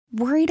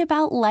Worried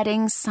about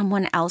letting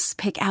someone else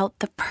pick out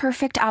the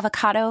perfect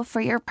avocado for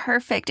your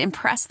perfect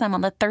impress them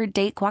on the third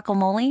date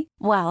guacamole?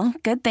 Well,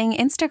 good thing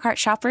Instacart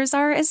shoppers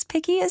are as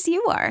picky as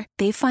you are.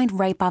 They find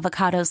ripe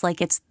avocados like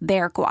it's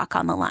their guac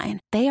on the line.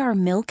 They are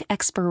milk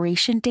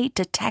expiration date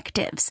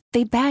detectives.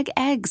 They bag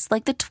eggs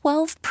like the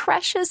 12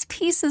 precious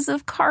pieces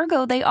of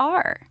cargo they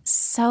are.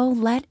 So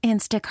let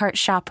Instacart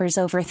shoppers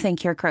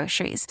overthink your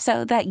groceries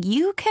so that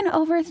you can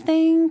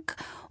overthink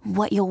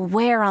what you'll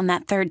wear on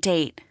that third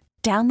date.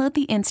 Download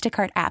the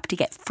Instacart app to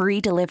get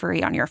free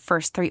delivery on your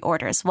first 3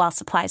 orders while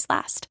supplies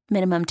last.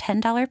 Minimum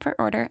 $10 per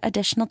order.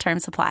 Additional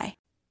terms apply.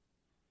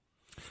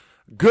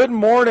 Good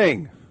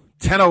morning.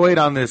 10:08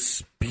 on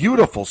this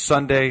beautiful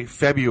Sunday,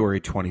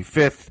 February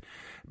 25th.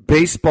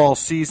 Baseball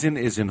season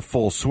is in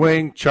full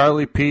swing.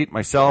 Charlie, Pete,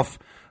 myself,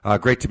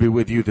 great to be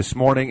with you this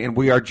morning. And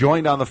we are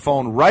joined on the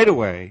phone right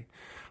away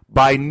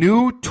by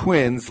new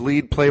Twins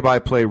lead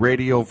play-by-play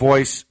radio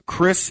voice,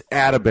 Kris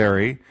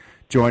Atteberry,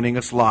 joining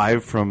us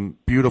live from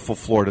beautiful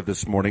Florida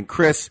this morning.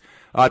 Kris,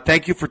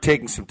 thank you for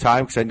taking some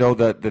time because I know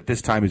that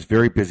this time is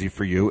very busy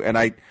for you. And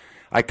I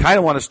kind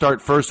of want to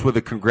start first with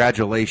a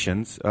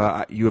congratulations.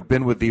 You have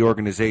been with the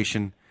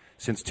organization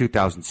since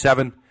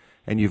 2007,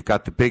 and you've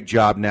got the big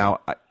job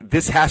now.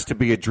 This has to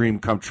be a dream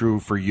come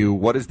true for you.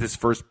 What has this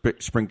first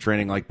spring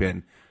training like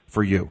been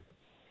for you?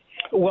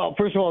 Well,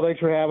 first of all, thanks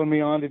for having me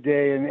on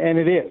today. And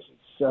it is.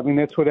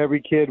 That's what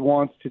every kid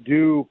wants to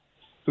do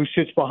who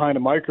sits behind a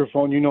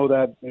microphone. You know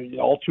that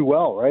all too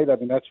well, right?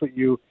 That's what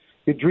you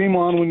dream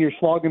on when you're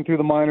slogging through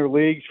the minor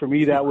leagues. For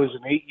me, that was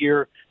an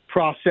 8-year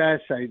process.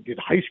 I did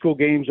high school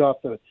games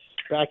off the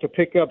back of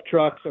pickup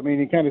trucks.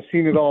 You kind of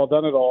seen it all,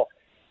 done it all.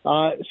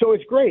 So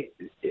it's great.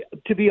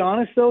 To be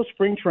honest, though,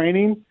 spring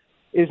training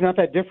is not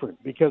that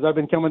different because I've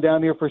been coming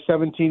down here for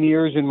 17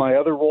 years in my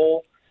other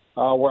role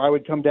where I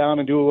would come down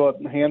and do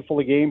a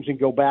handful of games and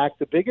go back.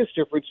 The biggest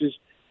difference is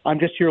I'm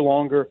just here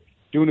longer,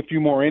 doing a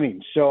few more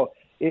innings. So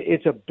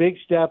it's a big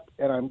step,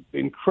 and I'm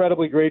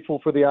incredibly grateful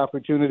for the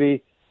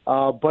opportunity,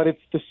 but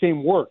it's the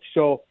same work.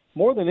 So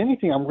more than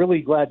anything, I'm really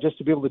glad just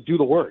to be able to do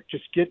the work,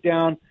 just get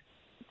down,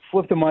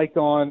 flip the mic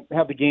on,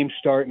 have the game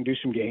start, and do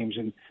some games.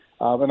 And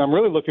I'm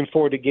really looking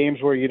forward to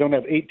games where you don't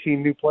have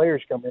 18 new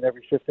players come in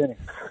every fifth inning.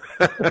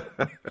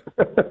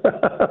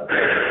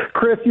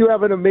 Kris, you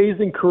have an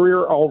amazing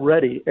career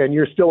already, and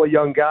you're still a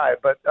young guy.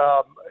 But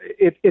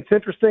it's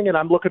interesting, and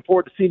I'm looking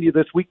forward to seeing you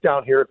this week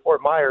down here at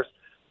Fort Myers.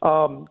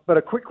 But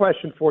a quick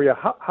question for you.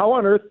 How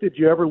on earth did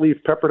you ever leave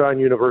Pepperdine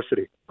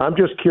University? I'm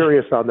just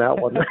curious on that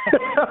one.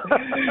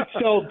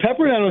 So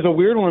Pepperdine was a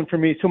weird one for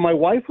me. So my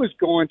wife was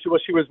going to,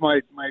 she was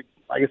my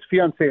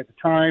fiance at the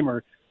time,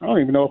 or I don't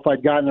even know if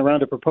I'd gotten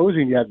around to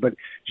proposing yet, but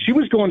she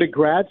was going to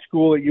grad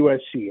school at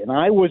USC, and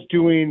I was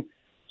doing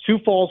Sioux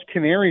Falls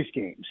Canaries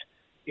games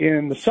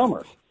in the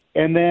summer.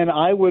 And then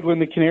I would, when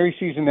the Canary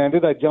season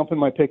ended, I'd jump in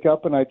my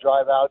pickup and I'd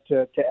drive out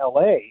to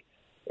L.A.,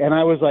 and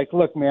I was like,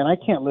 look, man, I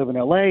can't live in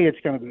L.A. It's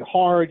going to be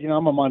hard.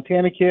 I'm a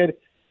Montana kid.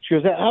 She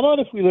goes, how about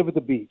if we live at the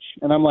beach?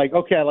 And I'm like,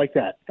 okay, I like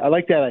that. I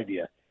like that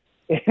idea.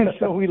 And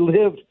so we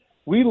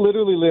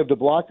literally lived a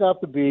block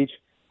off the beach,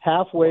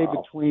 halfway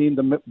between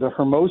the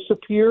Hermosa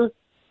Pier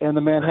and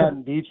the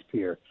Manhattan Beach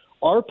Pier.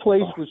 Our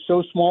place was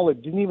so small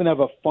it didn't even have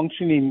a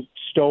functioning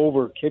stove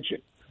or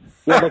kitchen.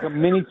 We had like a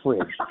mini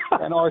fridge.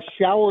 And our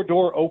shower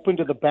door opened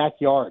to the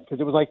backyard because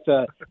it was like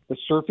the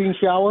surfing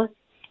shower.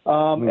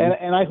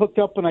 And I hooked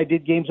up and I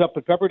did games up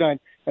at Pepperdine.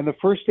 And the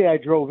first day I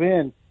drove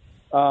in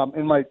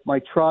my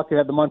truck, it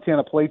had the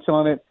Montana plates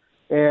on it.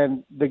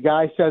 And the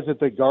guy says at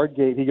the guard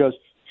gate, he goes,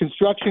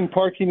 construction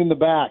parking in the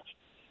back.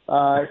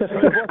 So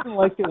it wasn't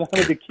like they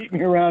wanted to keep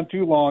me around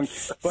too long,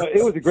 but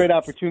it was a great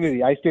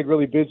opportunity. I stayed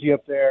really busy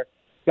up there,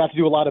 got to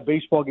do a lot of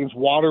baseball games,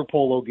 water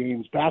polo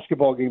games,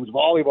 basketball games,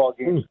 volleyball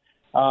games.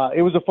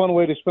 It was a fun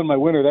way to spend my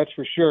winter, that's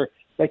for sure.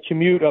 That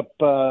commute up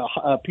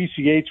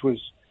PCH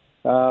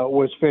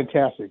was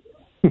fantastic.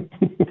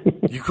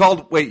 You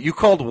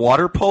called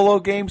water polo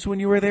games when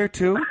you were there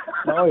too?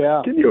 Oh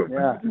yeah. Can you?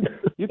 Yeah.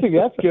 You think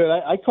that's good?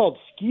 I called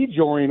ski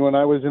joring when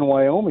I was in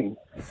Wyoming.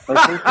 My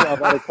first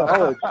job out of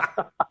college,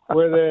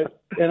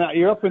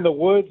 you're up in the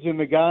woods and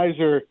the guys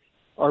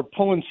are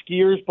pulling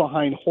skiers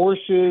behind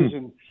horses,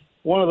 and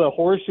one of the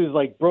horses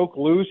broke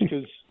loose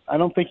because I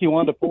don't think he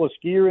wanted to pull a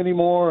skier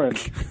anymore, and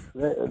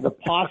the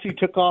posse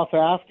took off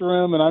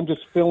after him, and I'm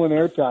just filling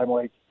airtime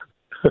like,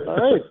 all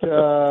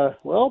right,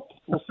 well,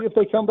 we'll see if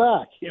they come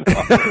back.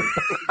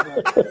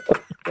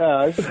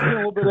 I just doing a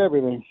little bit of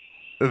everything.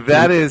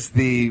 That is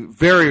the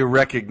very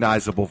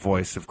recognizable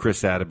voice of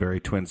Kris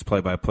Atteberry, Twins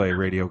play-by-play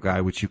radio guy,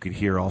 which you can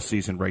hear all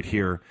season right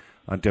here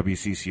on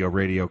WCCO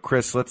Radio.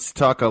 Kris, let's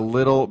talk a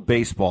little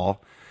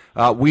baseball.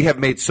 We have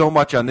made so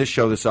much on this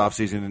show this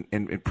offseason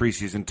and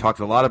preseason, talked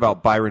a lot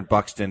about Byron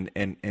Buxton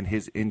and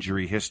his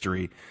injury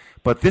history.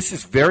 But this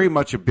is very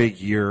much a big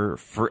year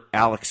for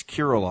Alex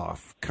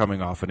Kirilloff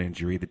coming off an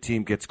injury. The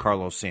team gets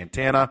Carlos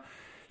Santana.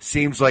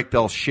 Seems like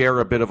they'll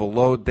share a bit of a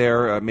load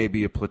there,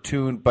 maybe a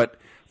platoon. But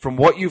from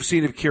what you've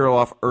seen of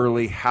Kirilloff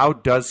early, how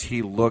does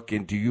he look,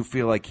 and do you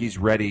feel like he's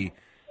ready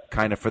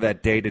kind of for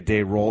that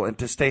day-to-day role and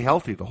to stay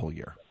healthy the whole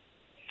year?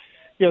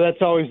 Yeah,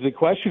 that's always the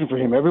question for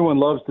him. Everyone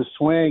loves the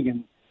swing,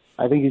 and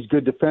I think he's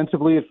good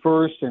defensively at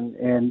first,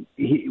 and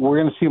we're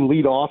going to see him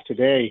lead off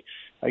today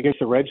against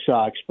the Red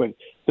Sox. But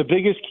the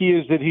biggest key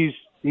is that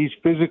he's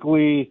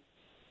physically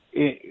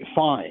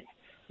fine.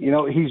 You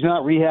know, he's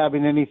not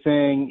rehabbing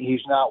anything.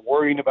 He's not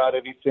worrying about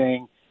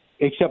anything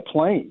except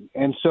playing.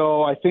 And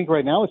so I think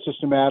right now it's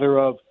just a matter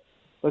of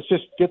let's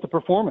just get the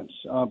performance.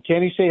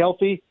 Can he stay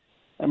healthy?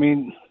 I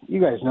mean,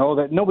 you guys know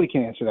that nobody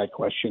can answer that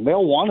question.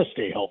 They'll want to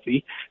stay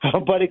healthy,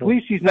 but at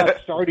least he's not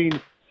starting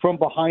from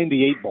behind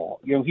the eight ball.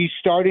 You know, he's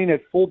starting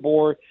at full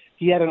bore.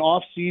 He had an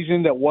off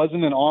season that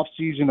wasn't an off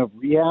season of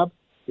rehab.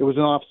 It was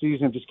an off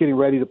season of just getting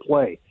ready to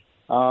play.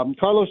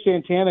 Carlos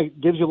Santana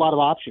gives you a lot of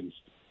options.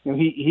 You know,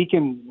 he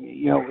can,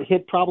 you know,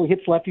 probably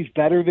hits lefties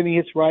better than he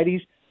hits righties,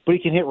 but he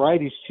can hit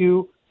righties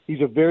too. He's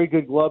a very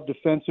good glove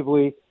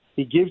defensively.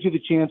 He gives you the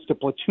chance to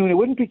platoon. It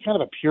wouldn't be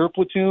kind of a pure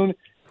platoon.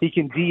 He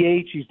can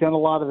DH. He's done a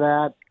lot of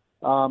that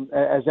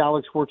as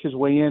Alex works his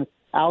way in.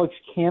 Alex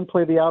can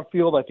play the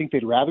outfield. I think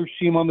they'd rather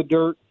see him on the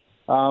dirt.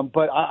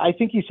 But I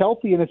think he's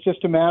healthy, and it's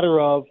just a matter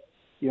of,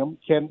 you know,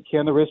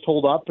 can the wrist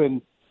hold up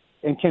and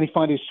can he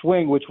find his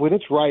swing, which when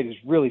it's right is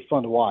really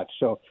fun to watch.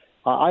 So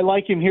I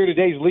like him here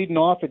today. He's leading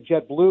off at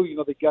JetBlue. You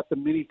know, they got the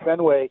mini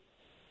Fenway.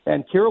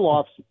 And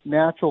Kirilloff's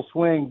natural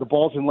swing, the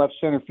ball's in left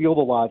center field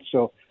a lot.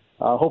 So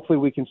hopefully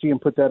we can see him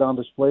put that on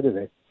display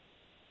today.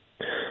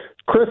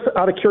 Kris,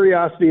 out of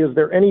curiosity, is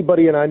there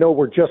anybody, and I know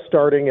we're just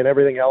starting and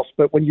everything else,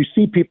 but when you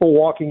see people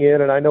walking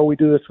in, and I know we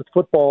do this with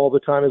football all the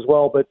time as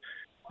well, but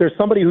there's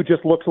somebody who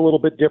just looks a little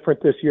bit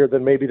different this year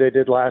than maybe they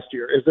did last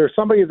year. Is there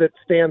somebody that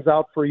stands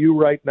out for you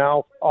right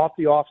now off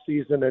the off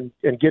season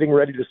and getting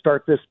ready to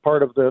start this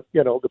part of the,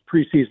 you know, the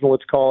preseason,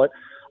 let's call it?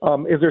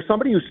 Is there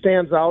somebody who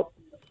stands out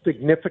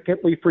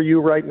significantly for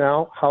you right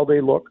now, how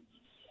they look?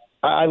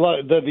 I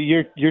love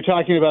you're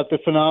talking about the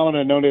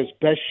phenomenon known as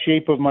best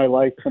shape of my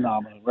life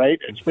phenomenon, right?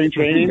 At spring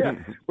training,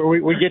 where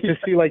we get to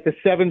see like the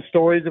 7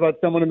 stories about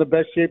someone in the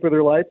best shape of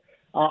their life.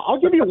 I'll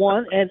give you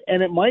one,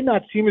 and it might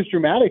not seem as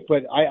dramatic,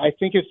 but I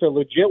think it's a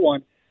legit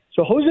one.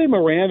 So Jose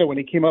Miranda, when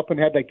he came up and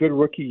had that good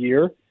rookie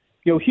year,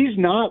 you know, he's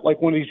not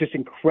like one of these just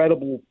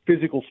incredible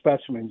physical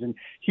specimens, and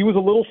he was a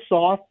little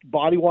soft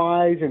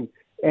body-wise,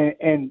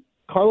 and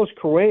Carlos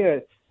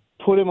Correa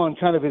put him on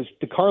kind of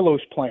the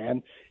Carlos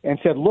plan and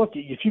said, look,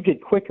 if you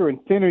get quicker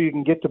and thinner, you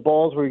can get to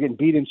balls where you're getting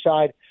beat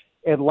inside.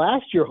 And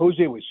last year,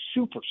 Jose was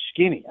super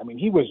skinny. I mean,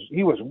 he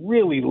was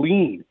really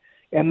lean.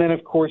 And then,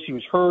 of course, he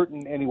was hurt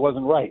and he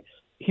wasn't right.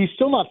 He's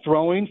still not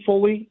throwing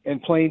fully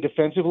and playing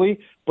defensively,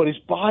 but his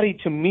body,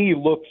 to me,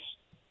 looks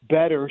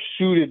better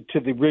suited to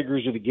the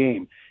rigors of the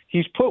game.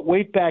 He's put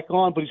weight back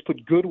on, but he's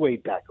put good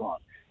weight back on.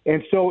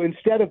 And so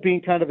instead of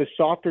being kind of the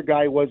softer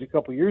guy he was a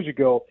couple of years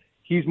ago,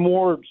 he's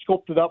more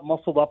sculpted up,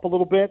 muscled up a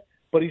little bit,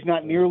 but he's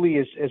not nearly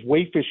as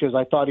wayfish as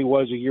I thought he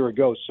was a year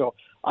ago. So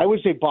I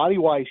would say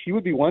body-wise, he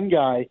would be one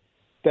guy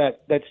that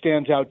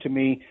stands out to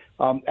me.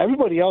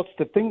 Everybody else,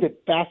 the thing that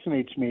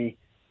fascinates me,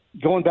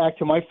 going back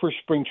to my first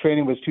spring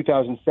training was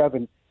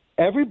 2007,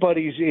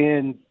 everybody's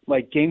in,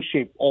 like, game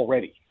shape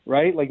already,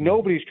 right? Like,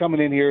 nobody's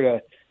coming in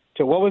here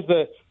to what was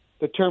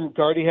the term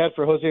Gardy had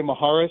for Jose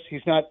Majares?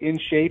 He's not in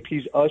shape,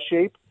 he's a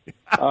shape.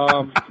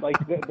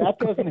 That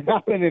doesn't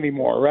happen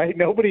anymore, right?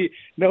 Nobody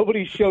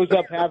shows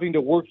up having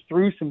to work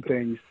through some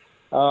things.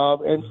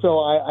 And so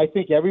I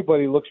think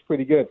everybody looks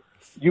pretty good.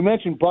 You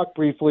mentioned Buck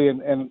briefly,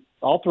 and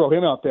I'll throw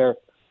him out there.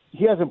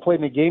 He hasn't played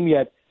in a game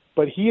yet,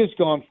 but he has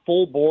gone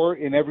full bore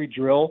in every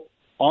drill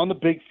on the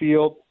big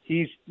field.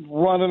 He's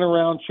running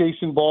around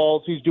chasing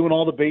balls. He's doing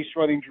all the base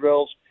running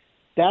drills.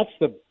 That's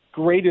the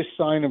greatest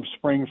sign of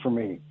spring for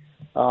me,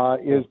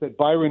 is that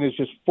Byron is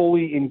just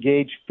fully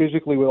engaged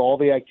physically with all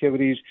the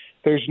activities.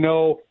 There's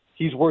no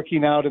he's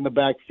working out in the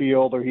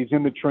backfield or he's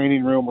in the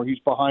training room or he's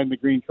behind the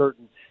green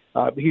curtain.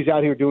 He's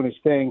out here doing his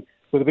thing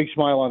with a big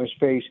smile on his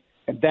face,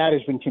 and that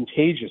has been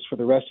contagious for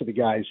the rest of the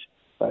guys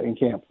in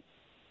camp.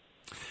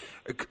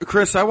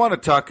 Kris, I want to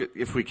talk,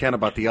 if we can,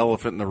 about the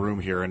elephant in the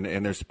room here, and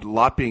there's a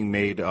lot being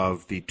made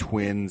of the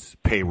Twins'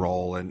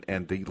 payroll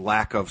and the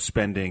lack of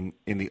spending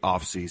in the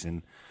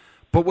offseason.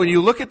 But when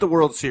you look at the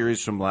World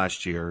Series from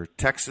last year,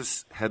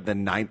 Texas had the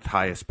 9th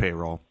highest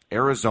payroll,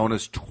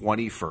 Arizona's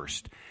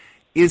 21st.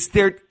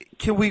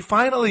 Can we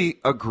finally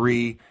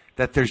agree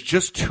that there's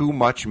just too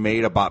much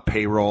made about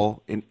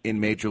payroll in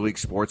Major League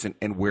Sports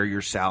and where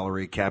your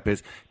salary cap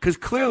is? Because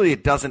clearly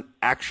it doesn't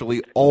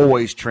actually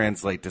always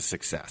translate to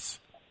success.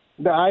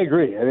 I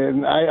agree.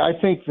 And I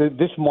think that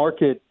this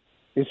market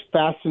is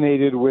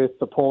fascinated with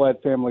the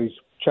Pohlad family's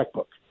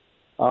checkbook.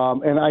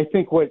 And I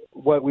think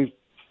what we've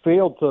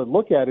failed to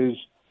look at is,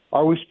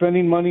 are we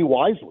spending money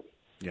wisely?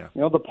 Yeah. You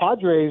know, the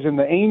Padres and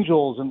the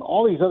Angels and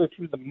all these other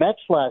teams, the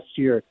Mets last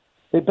year,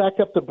 they backed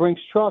up the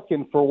Brinks truck,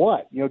 and for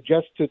what? You know,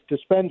 just to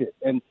spend it.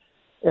 And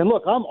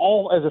look, I'm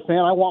all, as a fan,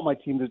 I want my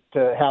team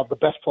to have the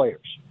best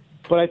players.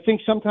 But I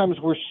think sometimes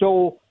we're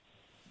so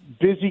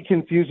busy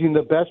confusing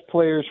the best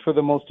players for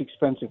the most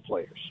expensive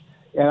players.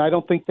 And I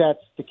don't think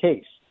that's the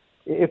case.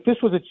 If this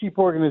was a cheap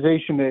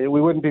organization,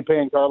 we wouldn't be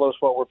paying Carlos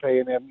what we're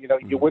paying him. You know,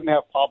 you wouldn't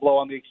have Pablo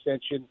on the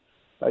extension.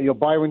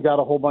 Byron got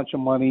a whole bunch of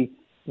money.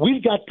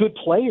 We've got good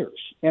players.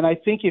 And I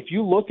think if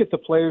you look at the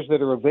players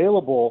that are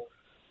available,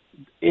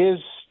 is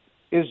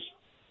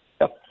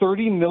a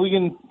 $30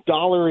 million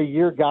a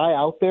year guy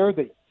out there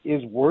that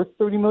is worth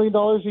 $30 million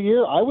a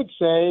year? I would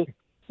say,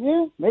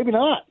 yeah, maybe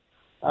not.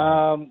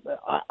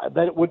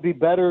 That it would be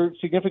better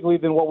significantly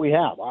than what we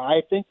have.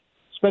 I think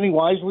spending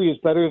wisely is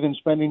better than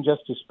spending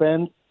just to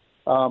spend.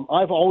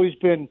 I've always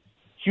been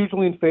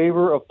hugely in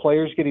favor of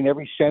players getting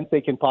every cent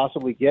they can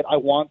possibly get. I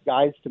want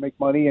guys to make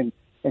money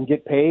and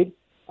get paid.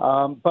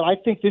 But I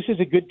think this is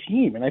a good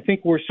team, and I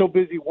think we're so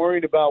busy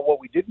worrying about what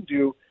we didn't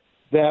do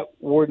that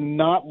we're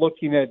not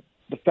looking at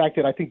the fact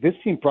that I think this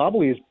team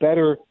probably is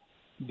better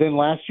than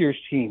last year's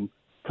team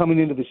coming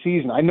into the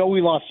season. I know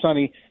we lost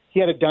Sonny. He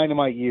had a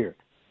dynamite year.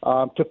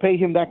 To pay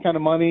him that kind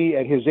of money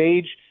at his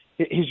age,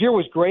 his year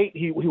was great.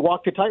 He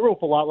walked a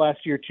tightrope a lot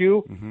last year,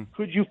 too. Mm-hmm.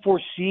 Could you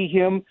foresee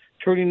him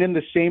turning in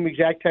the same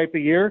exact type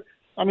of year?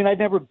 I mean, I'd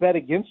never bet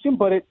against him,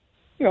 but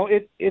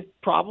it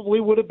probably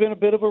would have been a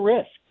bit of a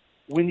risk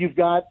when you've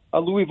got a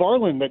Louis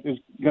Varland that is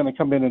going to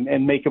come in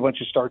and make a bunch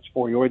of starts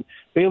for you, and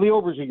Bailey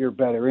Ober's a year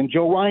better, and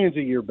Joe Ryan's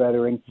a year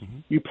better, and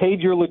you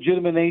paid your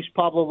legitimate ace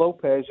Pablo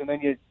Lopez, and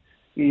then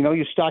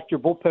you stocked your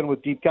bullpen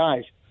with deep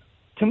guys.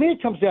 To me,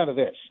 it comes down to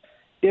this.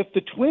 If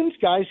the Twins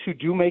guys who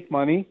do make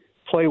money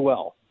play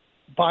well,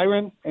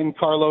 Byron and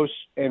Carlos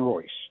and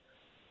Royce,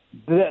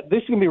 this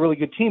is going to be a really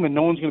good team, and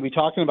no one's going to be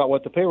talking about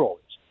what the payroll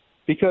is.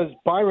 Because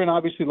Byron,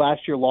 obviously,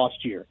 last year,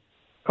 lost year.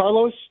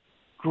 Carlos,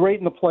 great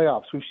in the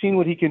playoffs. We've seen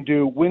what he can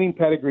do, winning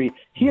pedigree.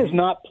 He has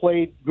not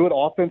played good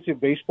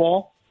offensive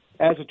baseball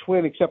as a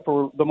Twin except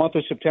for the month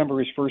of September,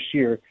 his first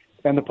year,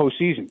 and the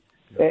postseason.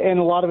 And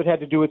a lot of it had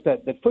to do with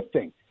that foot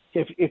thing.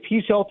 If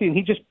he's healthy and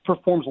he just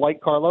performs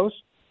like Carlos,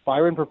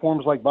 Byron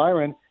performs like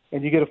Byron,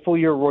 and you get a full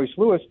year of Royce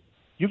Lewis,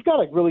 you've got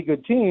a really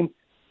good team.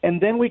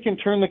 And then we can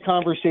turn the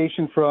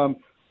conversation from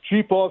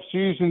cheap off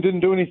season,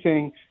 didn't do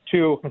anything,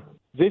 to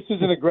this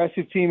is an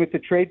aggressive team at the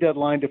trade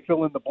deadline to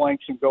fill in the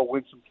blanks and go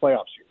win some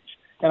playoff series.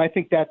 And I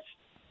think that's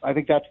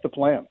the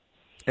plan.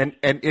 And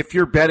if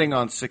you're betting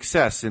on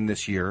success in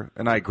this year,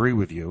 and I agree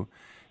with you,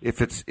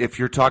 if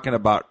you're talking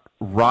about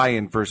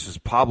Ryan versus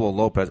Pablo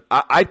Lopez,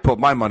 I'd put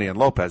my money on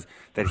Lopez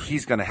that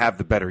he's going to have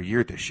the better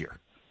year this year.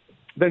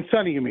 Then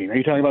Sonny, you mean? Are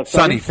you talking about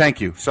Sonny? Sonny,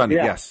 thank you. Sonny,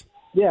 yeah. Yes.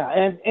 Yeah,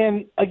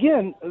 and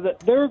again,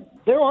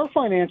 there are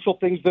financial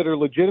things that are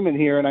legitimate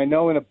here, and I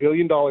know in $1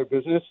 billion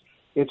business,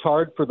 it's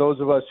hard for those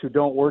of us who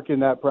don't work in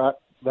that class,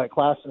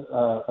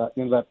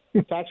 in that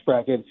tax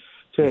bracket,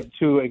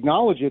 to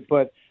acknowledge it.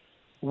 But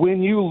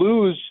when you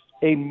lose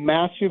a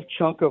massive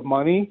chunk of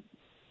money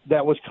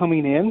that was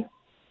coming in,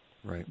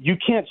 right, you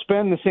can't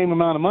spend the same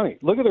amount of money.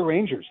 Look at the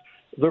Rangers.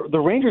 The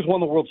Rangers won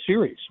the World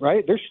Series,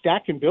 right? They're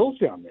stacking bills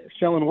down there,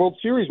 selling World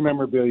Series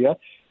memorabilia.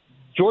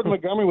 Jordan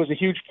Montgomery was a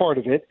huge part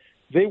of it.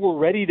 They were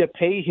ready to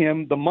pay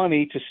him the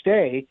money to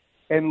stay,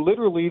 and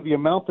literally the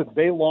amount that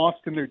they lost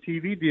in their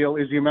TV deal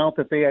is the amount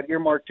that they had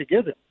earmarked to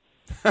give him.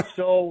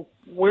 So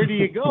where do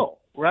you go,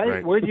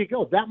 right? Where do you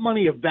go? That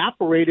money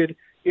evaporated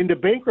into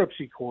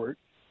bankruptcy court,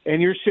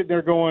 and you're sitting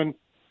there going,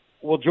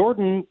 well,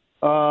 Jordan,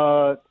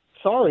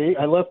 sorry,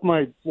 I left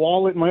my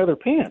wallet in my other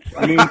pants.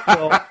 I mean,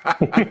 so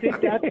I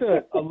think that's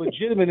a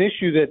legitimate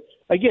issue that,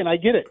 again, I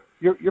get it.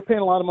 You're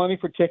paying a lot of money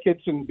for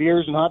tickets and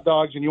beers and hot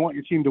dogs, and you want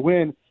your team to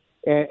win,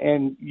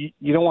 and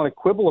you don't want to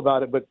quibble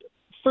about it, but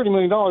 $30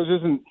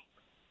 million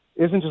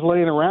isn't just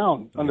laying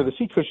around under the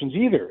seat cushions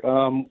either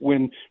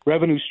when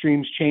revenue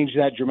streams change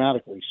that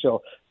dramatically.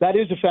 So that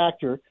is a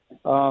factor.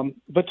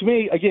 But to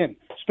me, again,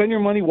 spend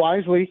your money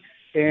wisely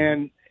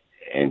and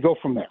go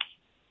from there.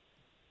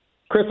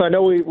 Kris, I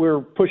know we're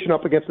pushing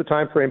up against the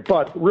time frame,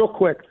 but real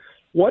quick,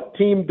 what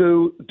team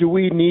do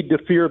we need to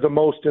fear the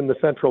most in the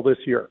Central this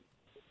year?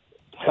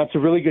 That's a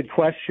really good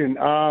question.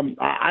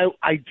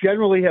 I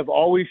generally have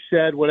always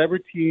said whatever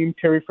team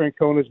Terry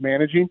Francona is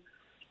managing,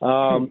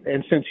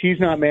 and since he's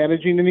not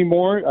managing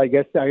anymore, I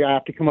guess I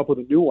have to come up with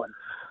a new one.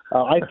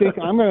 I think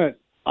I'm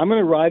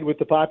gonna ride with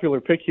the popular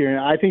pick here, and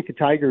I think the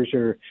Tigers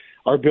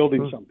are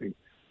building something.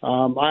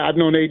 I've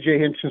known A.J.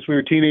 Hinch since we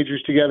were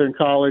teenagers together in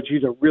college.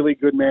 He's a really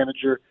good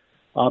manager.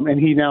 And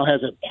he now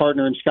has a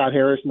partner in Scott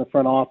Harris in the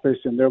front office,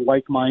 and they're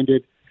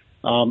like-minded.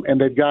 And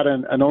they've got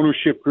an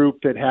ownership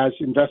group that has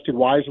invested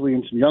wisely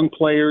in some young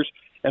players,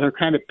 and they're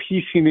kind of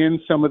piecing in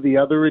some of the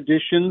other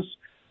additions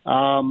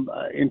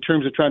in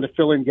terms of trying to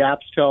fill in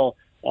gaps till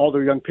all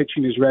their young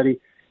pitching is ready.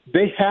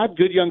 They had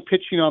good young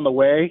pitching on the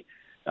way,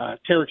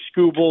 Tarek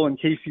Skubal and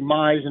Casey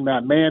Mize and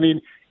Matt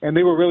Manning, and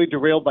they were really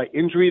derailed by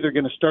injury. They're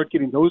going to start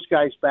getting those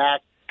guys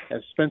back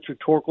as Spencer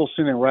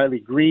Torkelson and Riley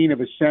Green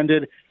have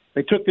ascended.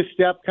 They took this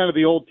step, kind of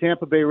the old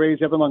Tampa Bay Rays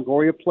Evan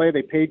Longoria play.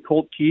 They paid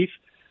Colt Keith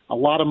a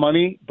lot of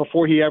money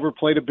before he ever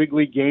played a big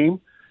league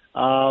game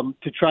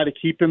to try to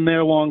keep him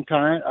there long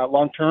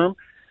term.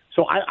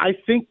 So I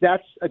think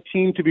that's a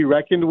team to be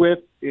reckoned with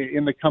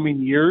in the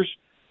coming years.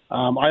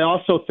 I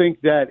also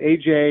think that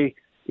AJ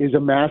is a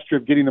master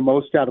of getting the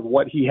most out of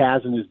what he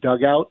has in his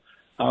dugout,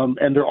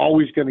 and they're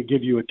always going to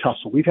give you a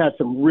tussle. We've had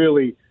some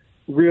really,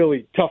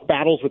 really tough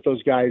battles with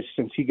those guys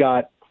since he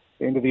got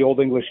into the Old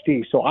English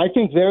D. So I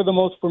think they're the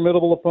most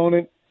formidable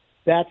opponent.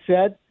 That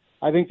said,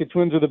 I think the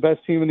Twins are the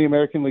best team in the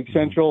American League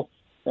Central,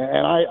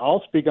 and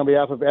I'll speak on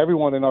behalf of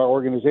everyone in our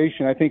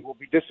organization. I think we'll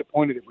be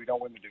disappointed if we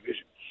don't win the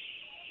division.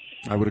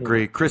 I would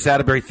agree. Kris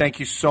Atteberry, thank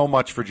you so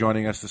much for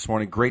joining us this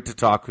morning. Great to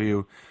talk with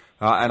you,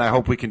 and I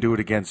hope we can do it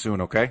again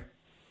soon, okay?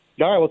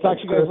 All right, we'll talk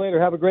to you guys later.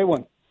 Have a great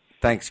one.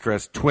 Thanks,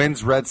 Kris.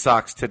 Twins, Red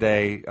Sox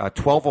today,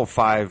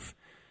 12:05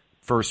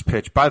 first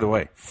pitch. By the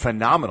way,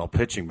 phenomenal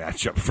pitching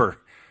matchup for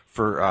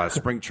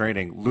spring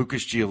training.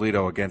 Lucas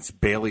Giolito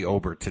against Bailey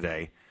Ober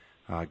today.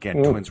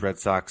 Again, Twins, Red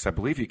Sox. I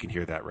believe you can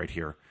hear that right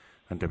here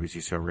on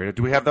WCCO Radio.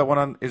 Do we have that one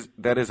on?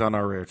 That is on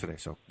our radio today,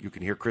 so you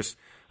can hear Kris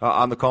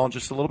on the call in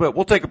just a little bit.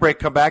 We'll take a break,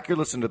 come back. You're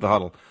listening to The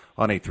Huddle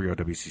on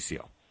 830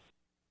 WCCO.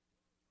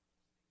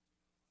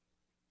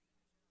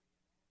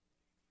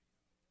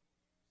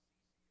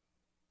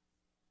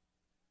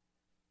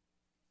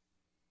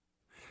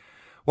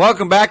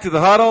 Welcome back to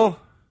The Huddle.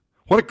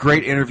 What a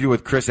great interview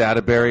with Kris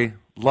Atteberry.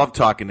 Love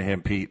talking to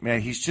him, Pete. Man,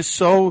 he's just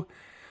so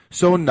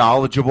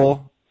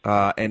knowledgeable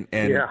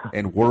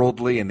and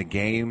worldly in the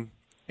game.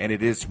 And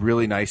it is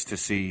really nice to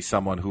see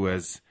someone who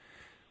has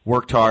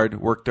worked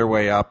hard, worked their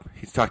way up.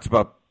 He's talked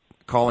about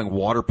calling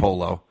water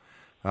polo,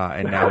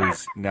 and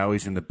now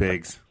he's in the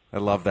bigs. I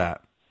love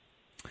that.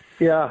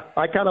 Yeah,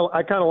 I kind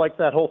of like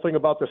that whole thing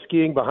about the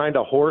skiing behind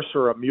a horse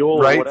or a mule,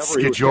 right? Or whatever.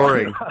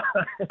 Skijoring.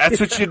 That's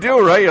what you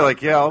do, right? You're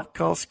like, yeah, I'll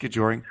call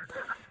skijoring.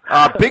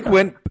 Big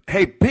win.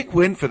 Hey, big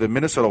win for the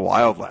Minnesota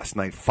Wild last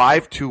night.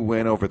 5-2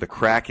 win over the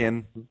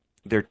Kraken.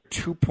 They're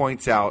 2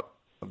 points out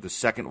of the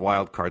second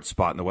wild card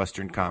spot in the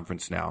Western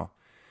Conference now.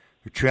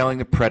 They're trailing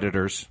the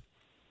Predators.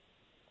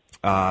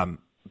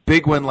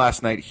 Big win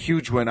last night.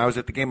 Huge win. I was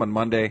at the game on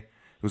Monday.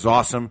 It was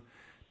awesome.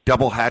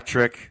 Double hat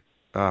trick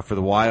for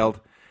the Wild.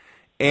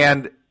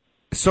 And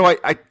so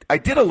I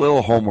did a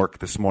little homework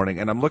this morning,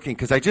 and I'm looking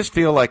because I just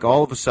feel like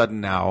all of a sudden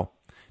now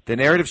the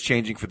narrative's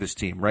changing for this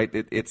team, right?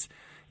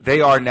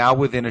 They are now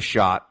within a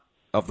shot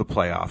of the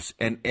playoffs,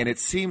 and it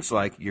seems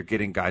like you're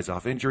getting guys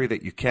off injury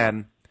that you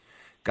can.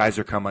 Guys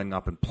are coming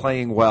up and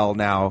playing well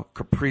now.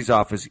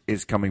 Kaprizov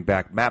is coming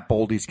back. Matt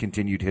Boldy's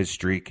continued his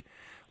streak.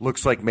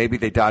 Looks like maybe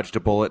they dodged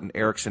a bullet, and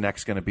Eric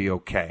Sinek's going to be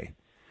okay.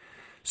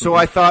 So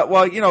I thought,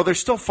 well, they're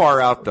still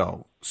far out,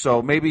 though.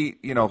 So maybe,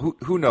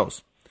 who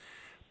knows?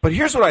 But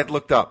here's what I'd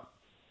looked up,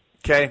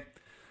 okay?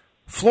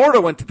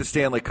 Florida went to the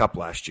Stanley Cup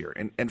last year,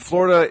 and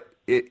Florida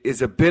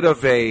is a bit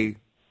of a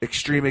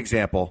extreme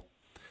example.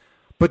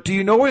 But do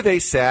you know where they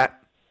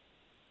sat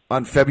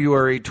on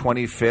February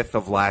 25th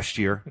of last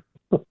year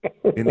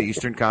in the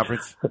Eastern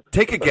Conference?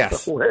 Take a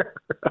guess. Where?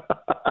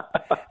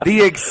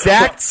 The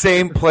exact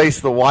same place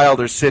the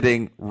Wild are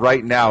sitting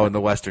right now in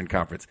the Western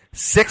Conference.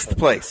 Sixth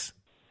place.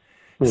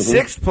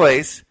 Sixth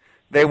place.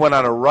 They went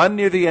on a run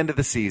near the end of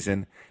the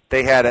season.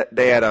 They had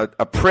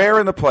a prayer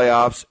in the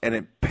playoffs, and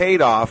it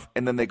paid off,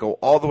 and then they go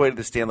all the way to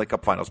the Stanley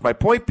Cup Finals. My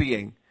point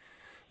being,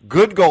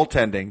 good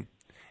goaltending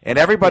and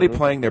everybody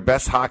playing their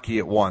best hockey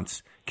at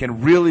once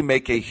can really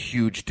make a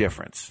huge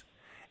difference.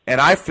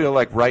 And I feel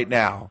like right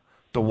now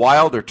the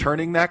Wild are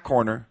turning that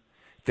corner.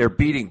 They're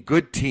beating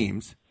good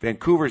teams.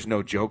 Vancouver's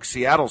no joke.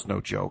 Seattle's no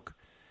joke.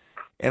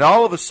 And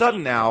all of a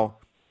sudden now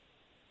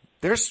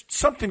there's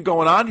something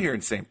going on here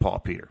in St. Paul,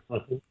 Peter.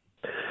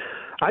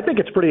 I think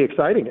it's pretty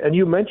exciting. And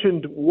you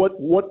mentioned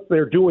what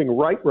they're doing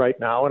right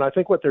now, and I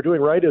think what they're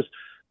doing right is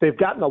they've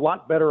gotten a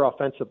lot better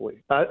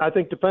offensively. I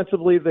think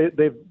defensively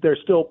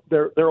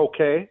they're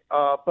okay,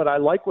 but I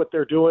like what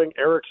they're doing.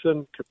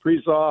 Eriksson,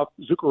 Kaprizov,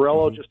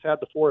 Zuccarello just had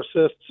the 4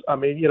 assists. I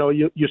mean,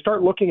 you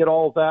start looking at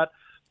all of that.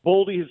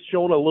 Boldy has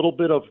shown a little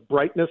bit of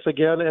brightness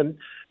again, and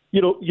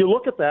you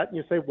look at that and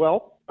you say,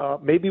 well,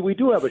 maybe we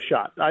do have a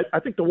shot. I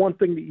think the one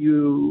thing that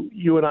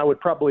you and I would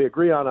probably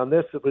agree on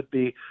this, it would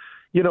be,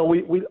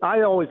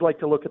 I always like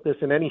to look at this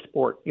in any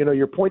sport.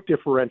 Your point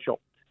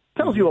differential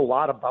tells you a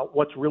lot about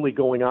what's really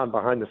going on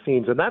behind the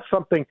scenes, and that's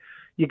something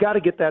you got to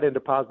get that into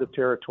positive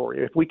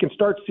territory. If we can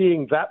start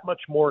seeing that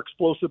much more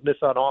explosiveness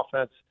on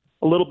offense,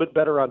 a little bit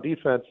better on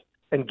defense,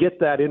 and get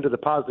that into the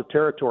positive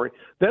territory,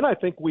 then I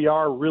think we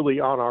are really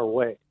on our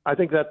way. I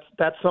think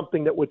that's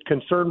something that would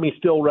concern me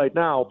still right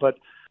now, but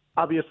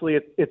obviously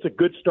it's a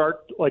good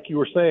start, like you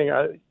were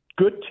saying.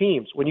 Good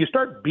teams, when you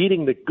start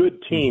beating the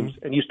good teams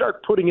and you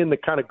start putting in the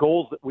kind of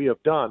goals that we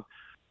have done,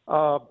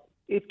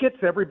 it gets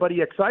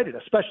everybody excited,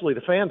 especially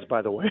the fans,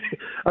 by the way.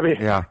 I mean,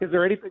 Is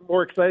there anything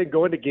more exciting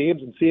going to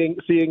games and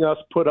seeing us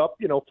put up,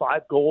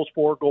 5 goals,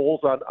 4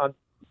 goals on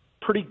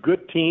pretty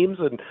good teams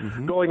and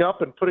going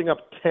up and putting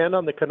up 10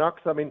 on the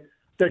Canucks? I mean,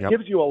 that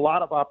gives you a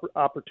lot of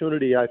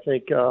opportunity, I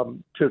think,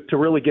 to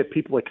really get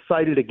people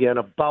excited again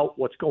about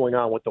what's going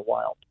on with the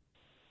Wild.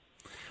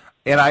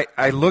 And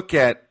I look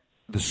at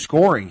the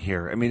scoring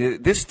here. I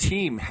mean, this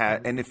team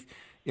had, and if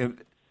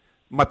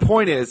my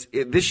point is,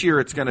 this year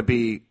it's going to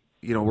be,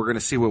 we're going to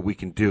see what we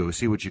can do,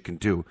 see what you can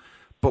do.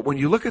 But when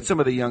you look at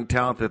some of the young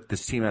talent that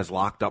this team has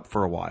locked up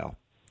for a while,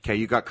 okay,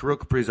 you got Kirill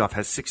Kaprizov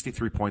has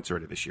 63 points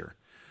already this year.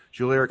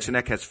 Jules Eriksson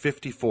has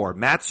 54.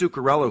 Matt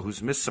Zuccarello,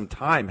 who's missed some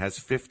time, has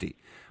 50.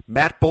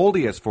 Matt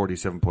Boldy has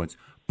 47 points.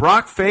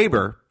 Brock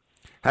Faber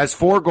has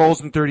 4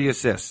 goals and 30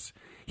 assists.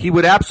 He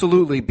would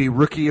absolutely be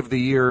Rookie of the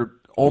Year,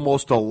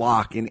 almost a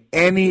lock in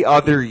any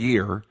other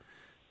year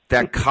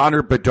that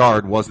Connor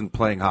Bedard wasn't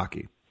playing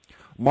hockey.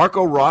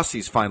 Marco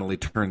Rossi's finally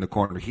turned the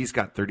corner. He's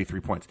got 33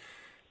 points.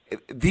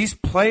 These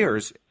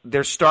players,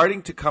 they're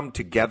starting to come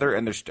together,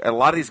 and a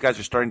lot of these guys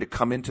are starting to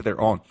come into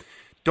their own.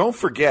 Don't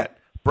forget,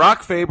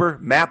 Brock Faber,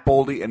 Matt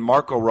Boldy, and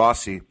Marco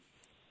Rossi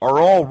are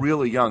all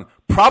really young.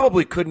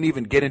 Probably couldn't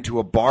even get into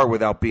a bar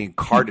without being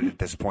carded at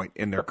this point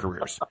in their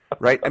careers,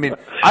 right? I mean,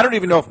 I don't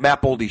even know if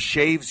Matt Boldy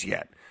shaves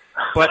yet.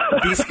 But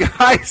these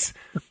guys,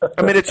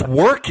 I mean, it's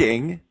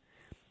working.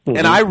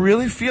 And I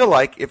really feel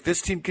like if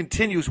this team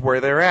continues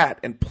where they're at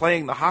and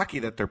playing the hockey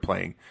that they're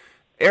playing,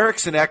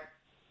 Eriksson Ek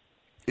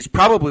is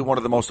probably one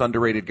of the most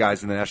underrated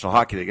guys in the National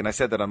Hockey League. And I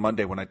said that on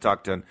Monday when I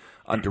talked on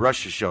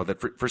DeRush's show, that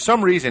for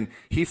some reason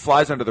he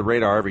flies under the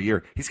radar every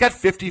year. He's got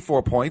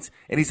 54 points,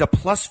 and he's a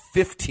plus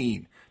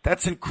 15.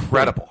 That's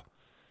incredible.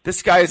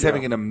 This guy is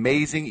having an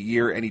amazing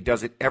year, and he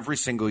does it every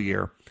single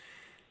year.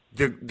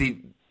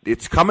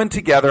 It's coming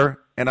together,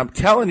 and I'm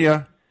telling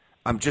you,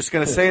 I'm just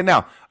going to say it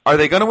now. Are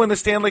they going to win the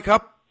Stanley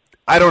Cup?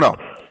 I don't know.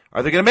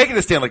 Are they going to make it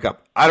the Stanley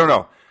Cup? I don't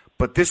know.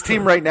 But this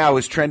team right now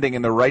is trending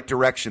in the right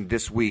direction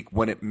this week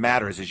when it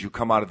matters as you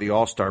come out of the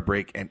All-Star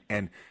break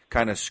and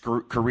kind of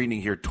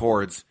careening here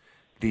towards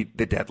the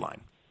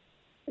deadline.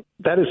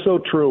 That is so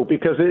true,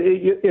 because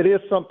it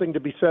is something to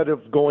be said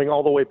of going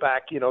all the way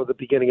back, the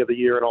beginning of the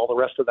year and all the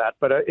rest of that.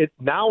 But it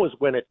now is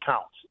when it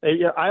counts.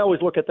 I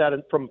always look at that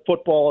from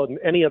football and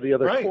any of the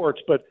other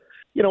sports. But,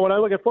 when I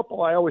look at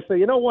football, I always say,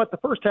 you know what, the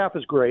first half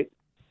is great,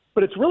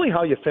 but it's really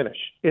how you finish.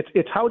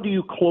 It's how do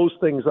you close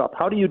things up?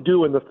 How do you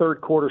do in the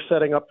third quarter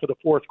setting up for the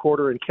fourth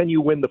quarter, and can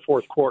you win the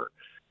fourth quarter?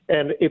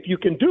 And if you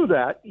can do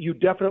that, you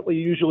definitely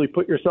usually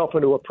put yourself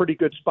into a pretty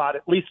good spot.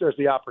 At least there's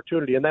the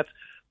opportunity. And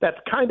that's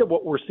kind of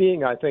what we're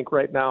seeing, I think,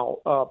 right now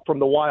from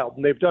the Wild.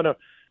 And they've done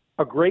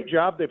a great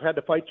job. They've had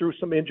to fight through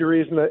some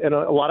injuries and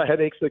a lot of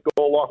headaches that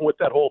go along with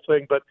that whole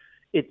thing. But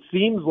it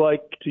seems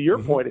like, to your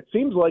point, it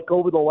seems like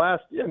over the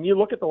last, and you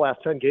look at the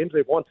last 10 games,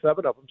 they've won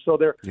 7 of them. So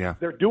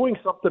they're doing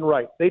something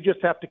right. They just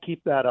have to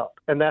keep that up,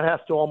 and that has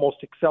to almost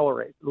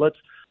accelerate. Let's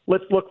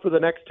look for the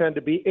next 10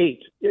 to be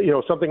 8,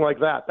 something like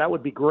that. That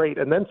would be great.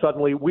 And then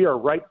suddenly we are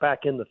right back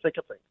in the thick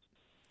of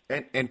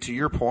things. And to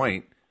your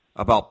point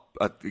about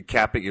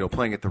capping,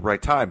 playing at the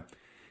right time,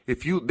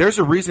 there's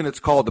a reason it's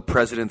called the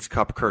President's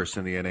Cup curse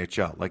in the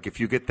NHL. Like if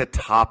you get the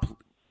top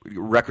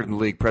record in the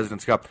league,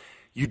 President's Cup,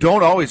 you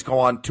don't always go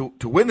on to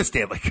win the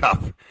Stanley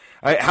Cup.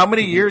 How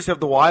many years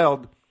have the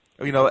Wild,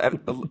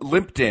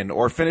 limped in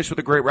or finished with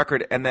a great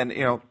record and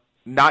then,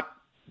 not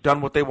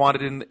done what they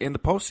wanted in the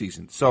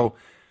postseason? So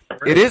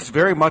it is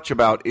very much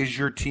about, is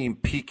your team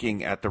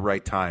peaking at the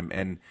right time?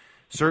 And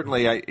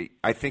certainly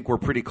I think we're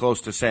pretty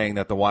close to saying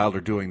that the Wild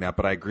are doing that,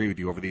 but I agree with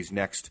you, over these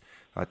next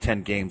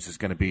 10 games is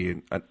going to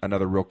be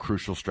another real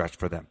crucial stretch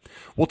for them.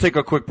 We'll take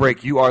a quick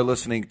break. You are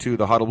listening to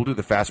The Huddle. We'll do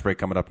the fast break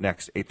coming up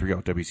next,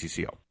 830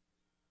 WCCO.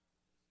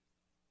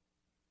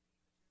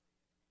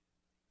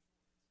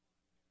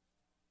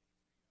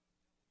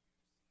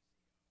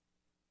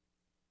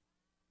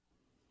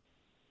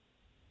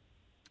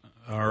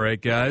 All right,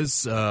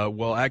 guys.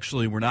 Well,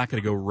 actually, we're not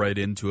going to go right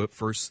into it.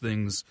 First,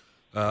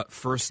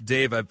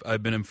 Dave,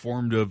 I've been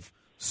informed of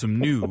some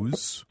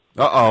news.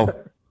 I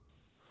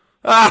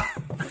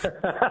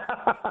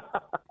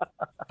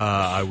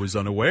was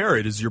unaware.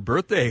 It is your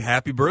birthday.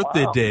 Happy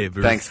birthday, Dave.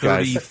 Thanks,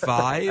 35?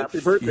 guys. Happy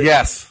birthday.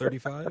 Yes.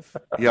 35?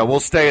 Yeah, we'll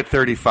stay at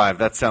 35.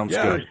 That sounds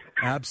good.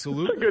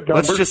 Absolutely.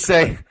 Let's just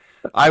say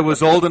I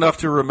was old enough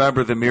to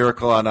remember the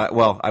Miracle on Ice.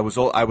 Well, I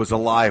was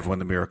alive when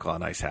the Miracle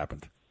on Ice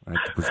happened. I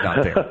was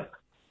not there.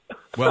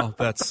 Well,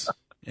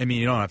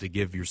 you don't have to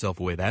give yourself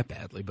away that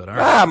badly, but all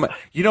right.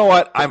 You know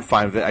what? I'm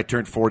fine with it. I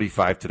turned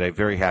 45 today.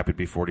 Very happy to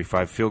be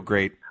 45. Feel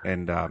great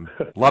and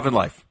loving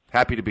life.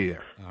 Happy to be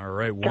there. All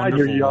right, God,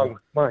 wonderful. you're young,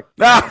 Mike.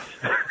 I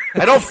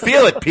don't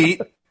feel it,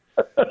 Pete.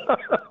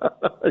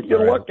 You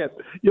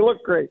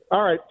look great.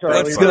 All right,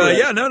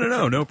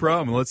 Charlie. No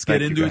problem. Let's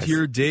get into it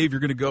here. Dave,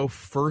 you're going to go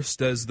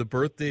first as the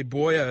birthday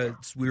boy.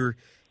 We're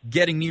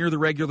getting near the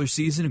regular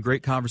season. A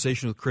great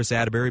conversation with Kris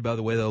Atteberry, by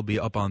the way. That'll be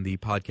up on the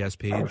podcast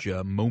page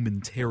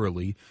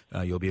momentarily.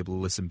 You'll be able to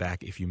listen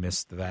back if you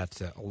missed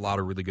that. A lot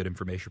of really good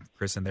information from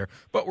Kris in there.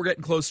 But we're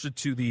getting closer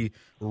to the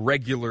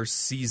regular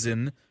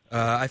season.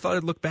 I thought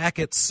I'd look back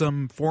at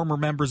some former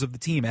members of the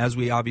team. As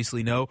we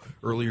obviously know,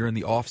 earlier in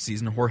the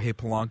offseason, Jorge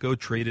Polanco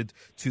traded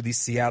to the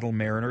Seattle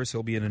Mariners.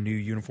 He'll be in a new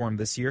uniform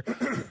this year.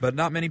 But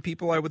not many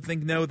people, I would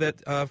think, know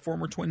that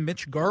former Twin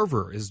Mitch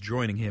Garver is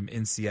joining him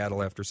in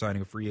Seattle after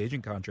signing a free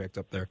agent contract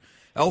up there.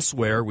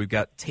 Elsewhere, we've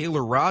got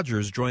Taylor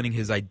Rogers joining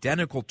his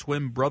identical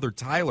twin brother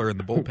Tyler in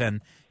the bullpen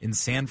in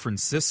San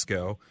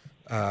Francisco,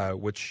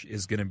 which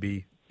is going to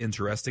be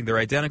interesting. They're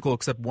identical,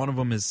 except one of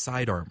them is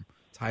sidearm.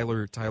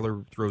 Tyler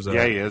throws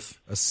a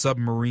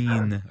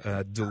submarine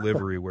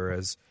delivery,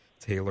 whereas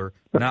Taylor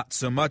not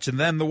so much. And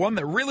then the one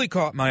that really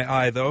caught my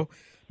eye, though,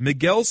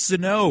 Miguel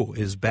Sano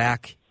is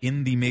back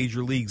in the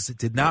major leagues.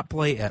 Did not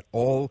play at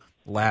all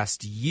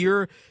last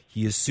year.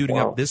 He is suiting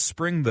up this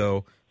spring,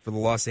 though, for the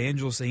Los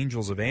Angeles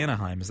Angels of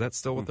Anaheim. Is that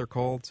still what they're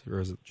called,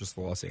 or is it just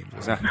the Los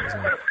Angeles?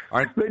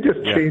 They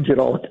just change it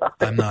all the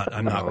time.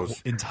 I'm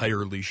not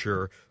entirely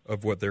sure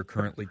of what they're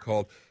currently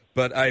called,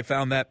 but I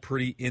found that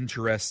pretty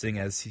interesting,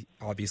 as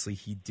obviously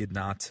he did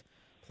not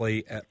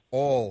play at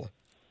all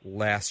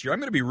last year. I'm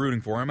going to be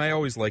rooting for him. I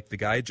always liked the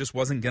guy. It just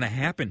wasn't going to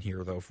happen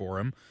here, though, for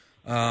him,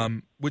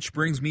 which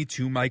brings me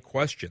to my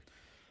question.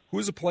 Who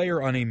is a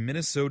player on a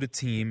Minnesota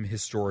team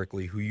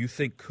historically who you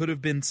think could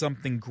have been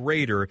something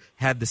greater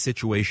had the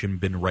situation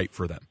been right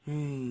for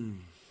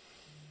them?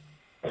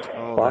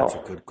 Oh, that's a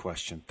good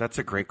question. That's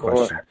a great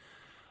question.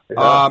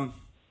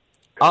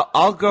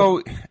 I'll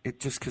go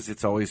just because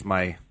it's always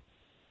my.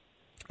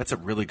 That's a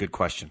really good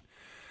question.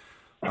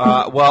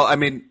 Well, I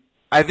mean,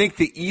 I think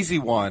the easy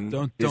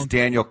one is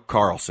Daniel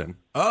Carlson.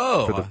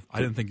 Oh, I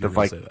didn't think you were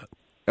going to say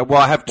that.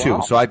 Well, I have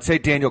two, so I'd say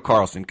Daniel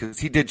Carlson because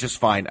he did just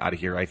fine out of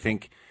here. I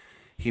think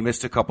he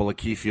missed a couple of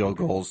key field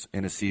goals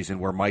in a season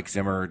where Mike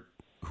Zimmer,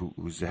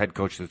 who's the head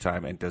coach at the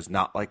time and does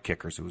not like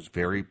kickers, it was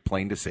very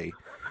plain to see,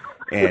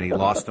 and he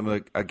lost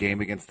them a game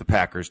against the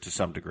Packers to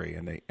some degree,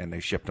 and they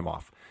shipped him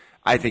off.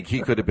 I think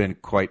he could have been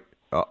quite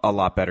a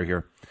lot better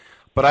here.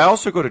 But I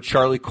also go to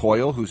Charlie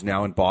Coyle, who's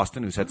now in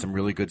Boston, who's had some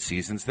really good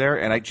seasons there,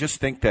 and I just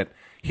think that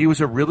he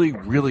was a really,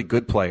 really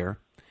good player.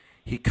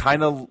 He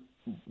kind of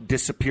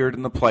disappeared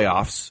in the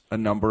playoffs a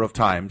number of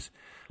times,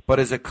 but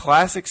as a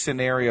classic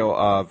scenario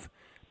of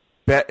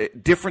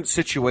different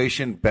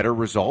situation, better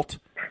result.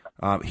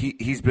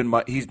 He's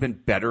been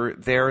better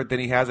there than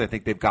he has. I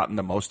think they've gotten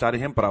the most out of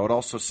him. But I would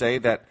also say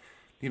that,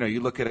 you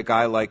look at a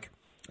guy like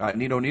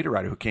Nino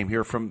Niederreiter, who came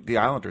here from the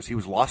Islanders. He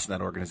was lost in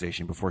that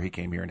organization before he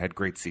came here and had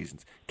great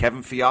seasons.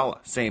 Kevin Fiala,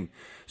 same.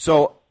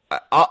 So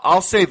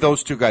I'll say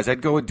those two guys.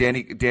 I'd go with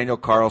Daniel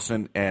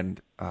Carlson and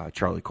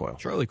Charlie Coyle.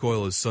 Charlie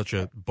Coyle is such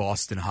a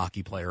Boston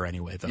hockey player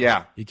anyway, though.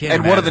 Yeah, you can't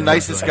and one of the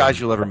nicest guys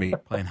you'll ever meet.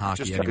 Playing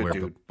hockey Just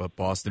anywhere but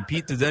Boston.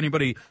 Pete, did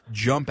anybody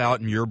jump out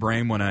in your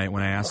brain when I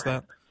asked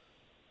that?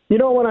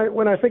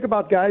 When I think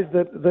about guys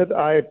that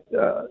I,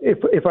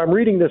 if I'm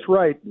reading this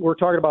right, we're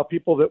talking about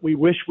people that we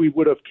wish we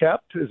would have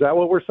kept. Is that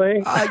what we're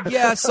saying?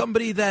 Yeah,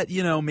 somebody that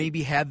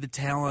maybe had the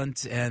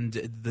talent and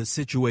the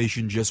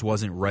situation just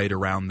wasn't right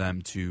around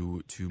them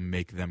to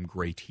make them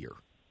great here.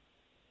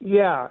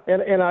 Yeah,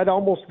 and I'd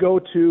almost go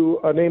to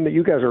a name that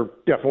you guys are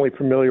definitely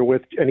familiar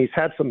with, and he's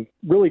had some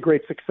really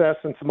great success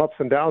and some ups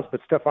and downs.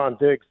 But Stephon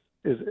Diggs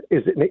is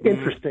an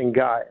interesting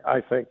guy,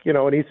 I think.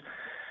 And he's.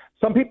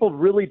 Some people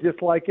really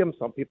dislike him.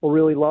 Some people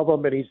really love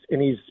him, and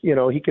he's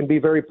he can be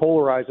very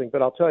polarizing.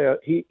 But I'll tell you,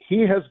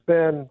 he has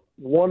been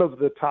one of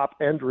the top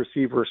end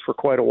receivers for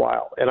quite a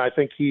while, and I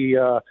think he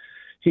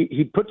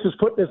puts his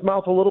foot in his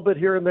mouth a little bit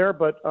here and there,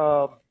 but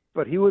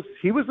he was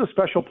a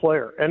special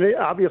player, and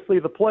obviously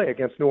the play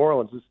against New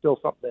Orleans is still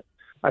something that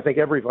I think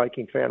every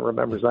Viking fan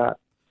remembers that.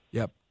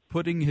 Yep.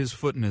 Putting his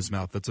foot in his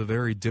mouth. That's a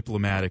very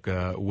diplomatic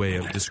way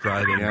of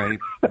describing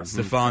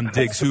Stephon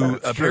Diggs, who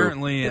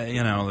apparently,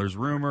 there's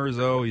rumors,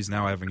 he's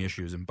now having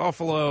issues in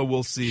Buffalo.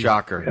 We'll see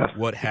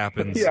what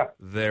happens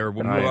there.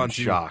 We'll move on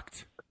to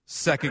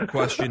second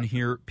question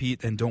here,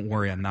 Pete, and don't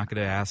worry, I'm not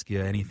going to ask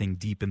you anything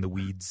deep in the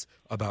weeds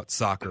about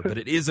soccer, but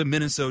it is a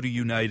Minnesota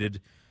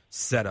United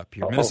setup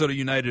here. Minnesota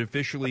United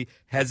officially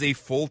has a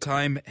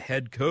full-time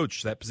head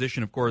coach. That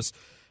position, of course,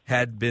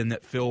 had been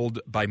filled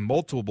by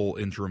multiple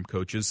interim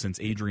coaches since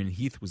Adrian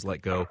Heath was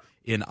let go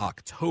in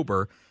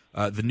October.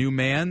 The new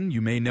man,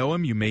 you may know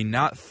him, you may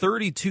not,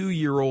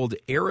 32-year-old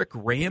Eric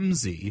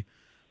Ramsey,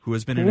 who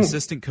has been an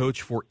assistant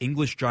coach for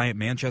English giant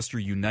Manchester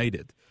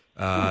United.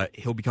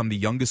 He'll become the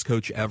youngest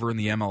coach ever in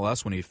the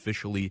MLS when he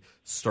officially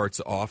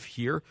starts off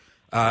here.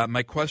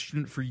 My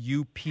question for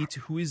you, Pete,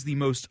 who is the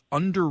most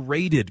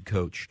underrated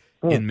coach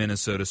in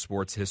Minnesota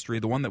sports history,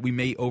 the one that we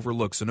may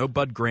overlook? So no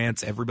Bud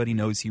Grant's, everybody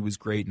knows he was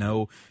great.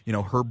 No,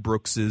 Herb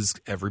Brooks's,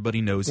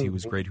 everybody knows he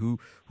was great. Who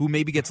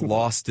maybe gets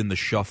lost in the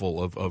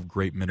shuffle of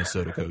great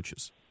Minnesota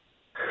coaches?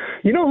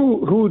 You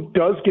know who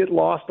does get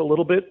lost a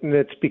little bit, and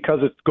it's because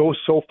it goes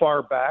so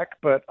far back,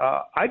 but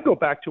I'd go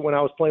back to when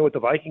I was playing with the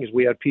Vikings.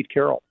 We had Pete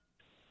Carroll.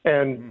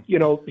 And,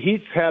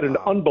 he's had an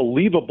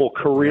unbelievable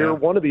career,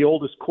 one of the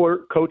oldest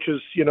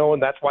coaches,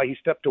 and that's why he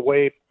stepped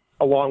away,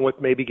 along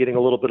with maybe getting a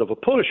little bit of a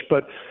push.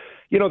 But,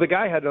 the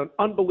guy had an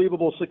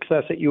unbelievable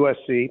success at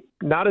USC,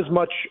 not as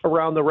much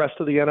around the rest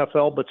of the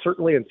NFL, but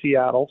certainly in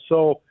Seattle.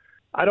 So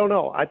I don't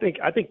know. I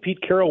think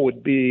Pete Carroll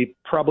would be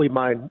probably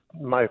my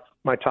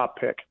top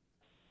pick.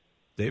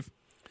 Dave?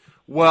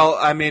 Well,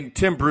 I mean,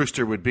 Tim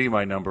Brewster would be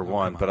my number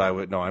one, but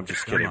I'm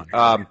just kidding.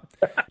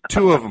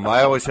 Two of them.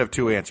 I always have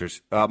two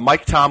answers.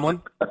 Mike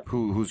Tomlin,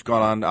 who's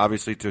gone on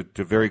obviously to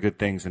very good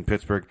things in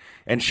Pittsburgh,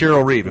 and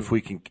Cheryl Reeve,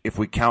 if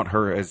we count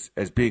her as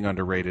being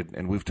underrated,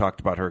 and we've talked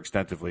about her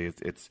extensively.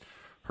 It's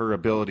her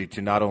ability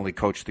to not only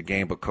coach the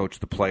game but coach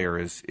the player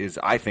is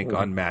I think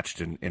unmatched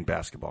in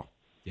basketball.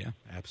 Yeah,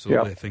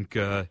 absolutely. Yeah. I think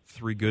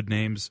three good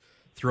names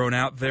thrown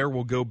out there.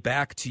 We'll go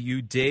back to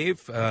you,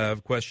 Dave.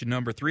 Question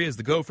number 3 is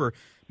the Gopher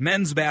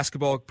men's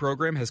basketball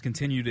program has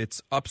continued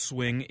its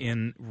upswing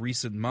in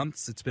recent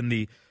months. It's been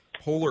the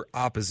polar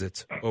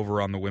opposite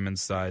over on the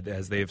women's side,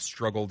 as they have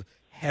struggled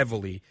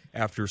heavily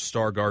after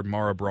star guard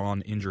Mara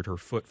Braun injured her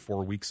foot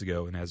 4 weeks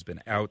ago and has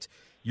been out.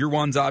 Year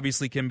ones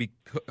obviously can be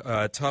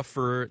tough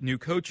for new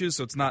coaches,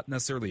 so it's not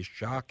necessarily a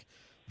shock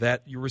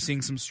that you were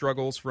seeing some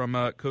struggles from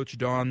Coach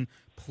Dawn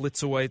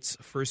Plitzowite's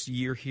first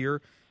year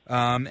here.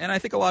 And I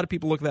think a lot of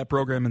people look at that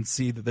program and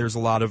see that there's a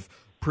lot of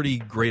pretty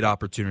great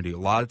opportunity, a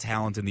lot of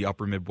talent in the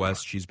upper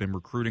Midwest. She's been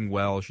recruiting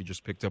well. She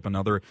just picked up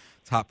another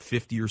top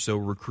 50 or so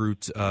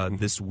recruit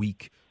this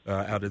week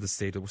out of the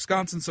state of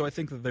Wisconsin. So I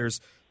think that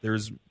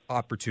there's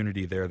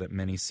opportunity there that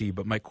many see.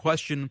 But my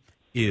question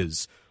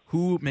is,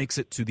 who makes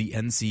it to the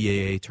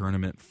NCAA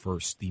tournament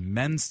first, the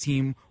men's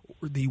team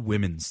or the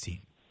women's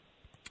team?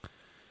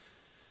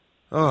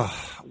 Oh,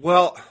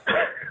 well,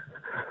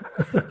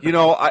 you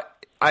know,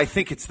 I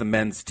think it's the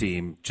men's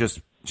team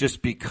just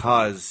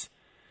because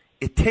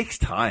it takes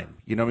time.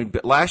 You know, I mean,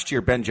 last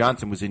year Ben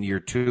Johnson was in year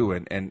 2,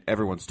 and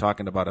everyone's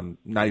talking about him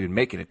not even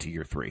making it to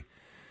year 3.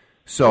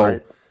 So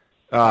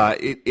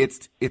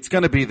it's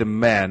going to be the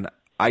men.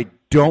 I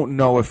don't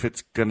know if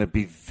it's going to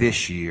be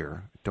this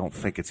year. Don't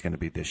think it's going to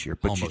be this year,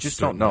 but Almost you just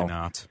don't know.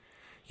 Not.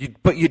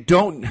 You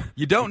don't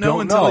know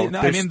until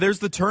I mean, there's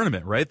the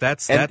tournament, right?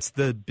 That's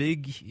the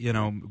big,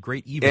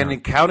 great event. And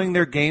in counting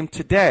their game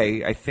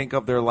today, I think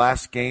of their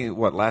last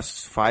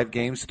 5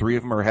 games, 3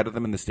 of them are ahead of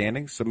them in the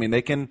standings. I mean,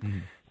 they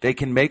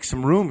can make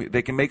some room.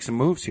 They can make some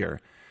moves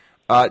here.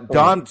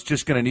 Dawn's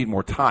just going to need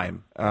more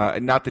time.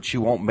 Not that she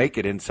won't make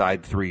it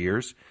inside 3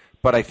 years,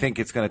 but I think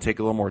it's going to take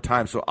a little more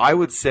time. So I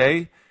would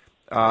say,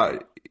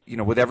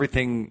 with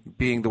everything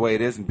being the way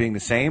it is and being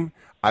the same,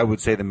 I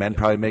would say the men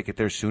probably make it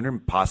there sooner,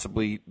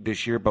 possibly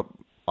this year, but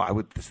I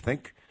would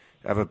think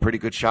have a pretty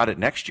good shot at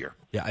next year.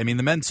 Yeah, I mean,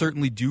 the men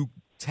certainly do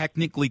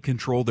technically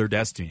control their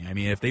destiny. I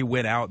mean, if they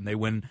win out and they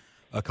win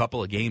a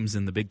couple of games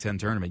in the Big Ten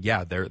tournament,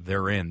 yeah,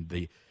 they're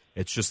in.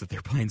 It's just that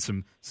they're playing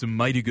some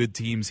mighty good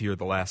teams here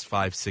the last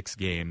 5-6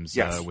 games.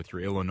 Yes. With your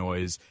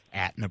Illinois,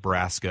 at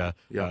Nebraska,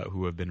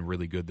 who have been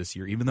really good this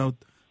year, even though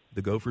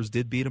the Gophers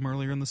did beat them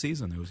earlier in the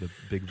season. It was a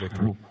big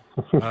victory.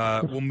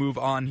 We'll move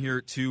on here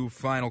to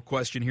final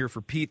question here for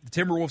Pete. The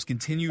Timberwolves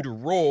continue to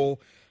roll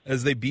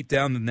as they beat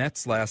down the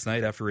Nets last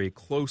night after a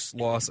close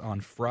loss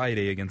on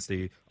Friday against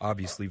a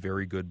obviously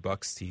very good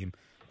Bucks team.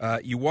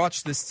 You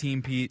watch this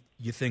team, Pete,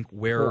 you think,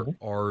 where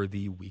are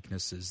the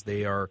weaknesses?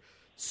 They are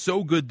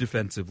so good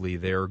defensively.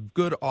 They're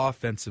good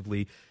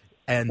offensively.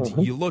 And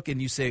you look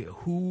and you say,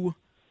 who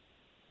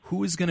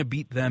is going to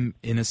beat them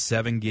in a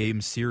 7-game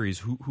series?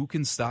 Who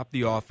can stop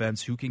the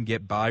offense? Who can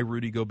get by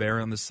Rudy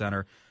Gobert on the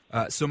center?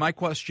 So my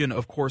question,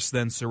 of course,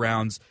 then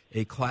surrounds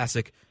a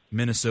classic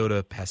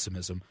Minnesota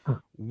pessimism.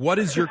 What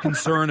is your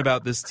concern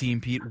about this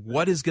team, Pete?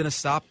 What is going to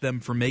stop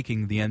them from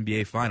making the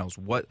NBA Finals?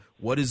 What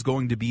is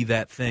going to be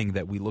that thing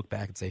that we look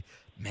back and say,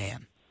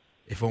 man,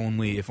 if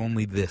only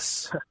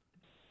this?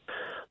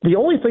 The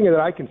only thing that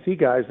I can see,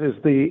 guys,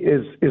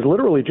 is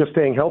literally just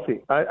staying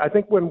healthy. I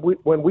think when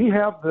we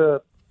have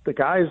the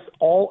guys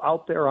all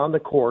out there on the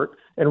court,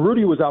 and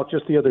Rudy was out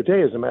just the other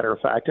day, as a matter of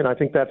fact, and I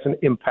think that's an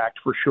impact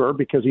for sure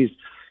because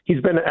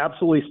he's been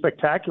absolutely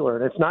spectacular.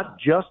 And it's not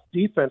just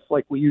defense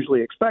like we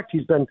usually expect.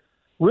 He's been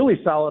really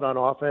solid on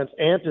offense.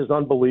 Ant is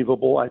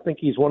unbelievable. I think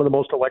he's one of the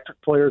most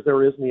electric players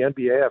there is in the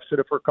NBA. I've said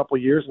it for a couple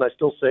of years, and I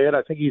still say it.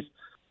 I think he's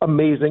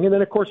amazing. And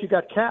then, of course, you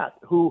got Cat,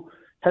 who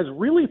has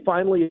really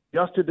finally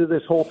adjusted to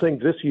this whole thing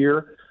this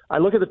year. I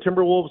look at the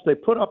Timberwolves. They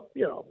put up,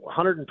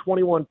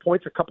 121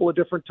 points a couple of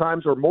different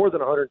times, or more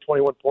than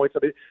 121 points. I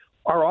mean,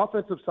 our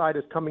offensive side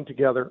is coming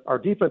together. Our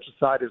defensive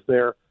side is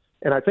there.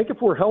 And I think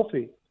if we're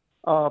healthy,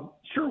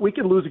 sure, we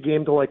can lose a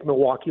game to like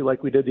Milwaukee,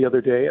 like we did the other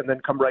day, and then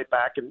come right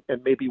back and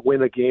maybe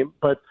win a game.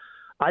 But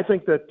I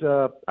think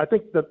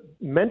that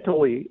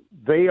mentally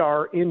they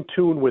are in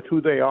tune with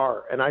who they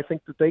are, and I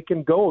think that they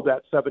can go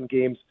that 7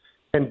 games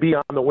and be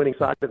on the winning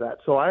side of that.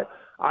 So I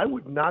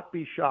would not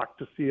be shocked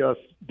to see us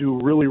do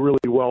really, really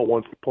well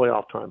once the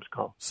playoff times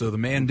come. So the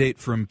mandate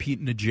from Pete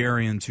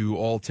Najarian to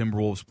all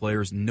Timberwolves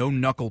players, no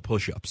knuckle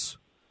push-ups.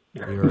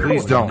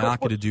 Please don't. We're not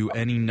going to do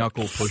any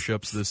knuckle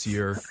push-ups this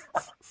year.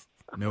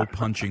 No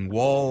punching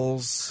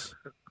walls.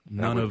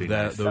 None of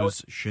that.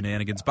 Those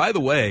shenanigans. By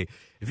the way,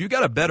 if you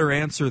got a better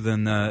answer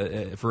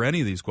than for any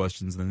of these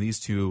questions than these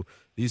two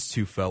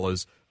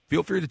fellas,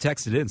 feel free to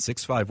text it in,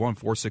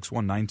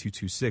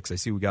 651-461-9226. I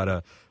see we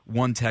got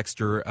one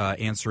texter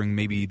answering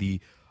maybe the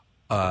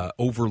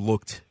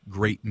overlooked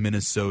great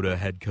Minnesota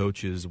head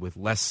coaches with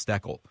Les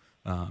Steckel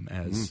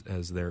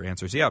as their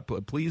answers. Yeah,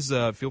 please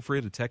feel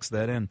free to text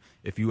that in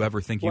if you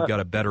ever think you've got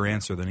a better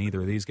answer than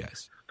either of these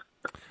guys.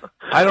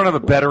 I don't have a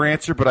better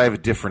answer, but I have a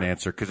different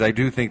answer because I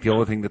do think the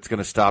only thing that's going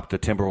to stop the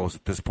Timberwolves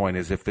at this point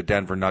is if the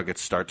Denver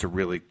Nuggets start to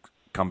really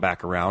come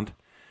back around.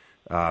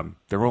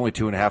 They're only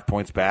 2.5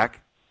 points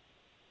back.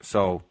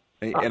 So,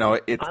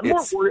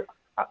 it's worried,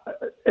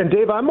 and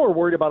Dave, I'm more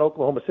worried about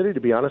Oklahoma City,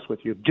 to be honest with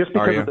you, just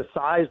because of the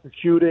size, the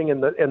shooting,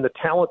 and the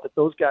talent that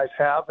those guys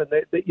have, and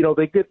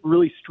they get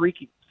really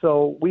streaky.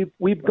 So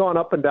we've gone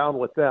up and down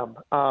with them.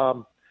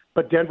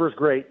 But Denver's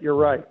great. You're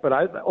right. But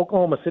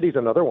Oklahoma City's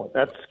another one.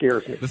 That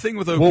scares me. The thing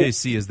with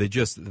OKC is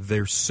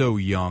they're so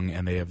young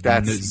and they have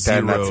zero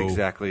that's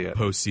exactly it.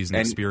 postseason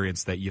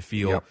experience that you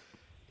feel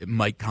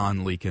Mike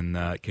Conley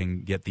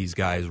can get these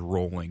guys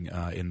rolling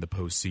in the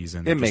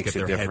postseason. It makes get a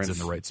their difference heads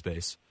in the right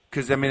space.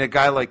 Because, I mean, a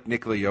guy like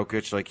Nikola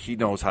Jokic, like, he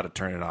knows how to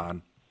turn it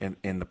on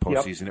in the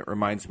postseason. It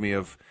reminds me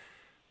of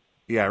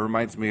the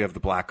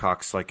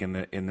Blackhawks, like, in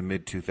the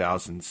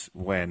mid-2000s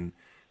when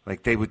 –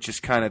 like they would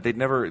just kind of,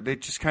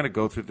 they'd just kind of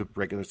go through the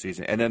regular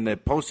season, and then the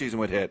postseason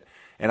would hit,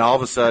 and all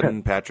of a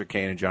sudden Patrick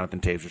Kane and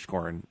Jonathan Taves are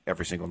scoring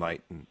every single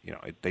night, and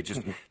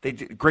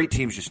great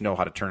teams just know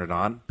how to turn it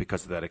on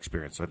because of that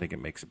experience. So I think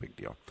it makes a big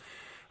deal.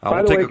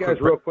 By the way,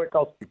 guys, real quick,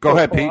 go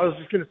ahead, Pete. I was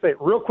just going to say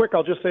real quick.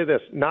 I'll just say this: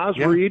 Naz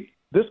Reid,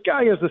 this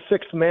guy is a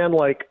sixth man,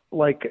 like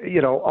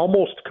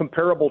almost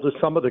comparable to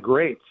some of the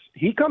greats.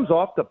 He comes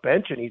off the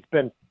bench and he's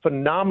been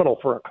phenomenal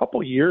for a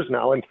couple of years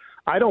now, and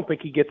I don't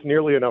think he gets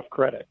nearly enough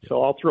credit,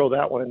 so I'll throw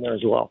that one in there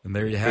as well. And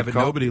there you have it.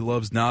 Nobody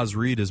loves Naz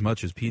Reid as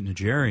much as Pete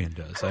Najarian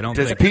does.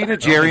 Does Pete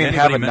Najarian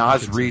have a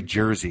Naz Reid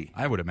jersey?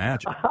 I would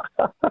imagine.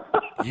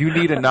 You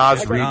need a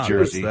Naz Reid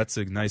jersey. That's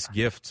a nice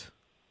gift.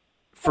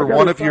 For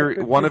one of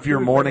your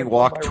morning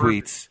walk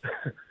tweets,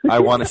 I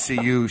want to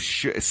see you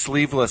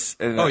sleeveless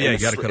in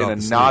a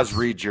Naz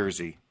Reid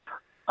jersey.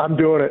 I'm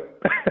doing it.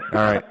 All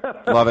right,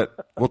 love it.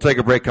 We'll take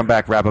a break, come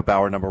back, wrap up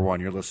hour number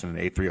 1. You're listening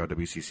to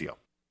 830 WCCO.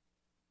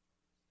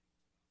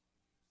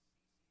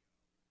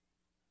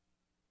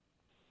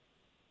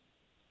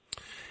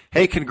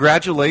 Hey,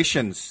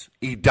 congratulations.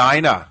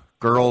 Edina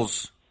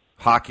girls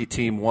hockey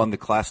team won the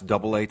Class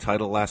AA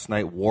title last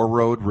night.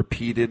 Warroad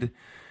three-peated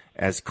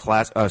as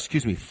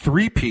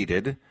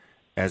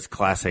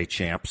Class A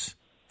champs.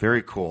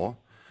 Very cool.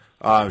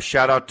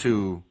 Shout out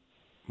to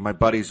my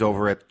buddies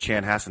over at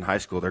Chanhassen High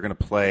School. They're going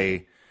to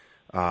play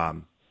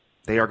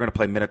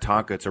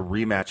Minnetonka. It's a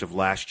rematch of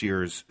last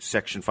year's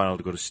section final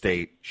to go to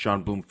state.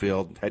 Sean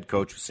Bloomfield, head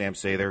coach, Sam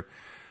Sather,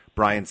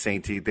 Brian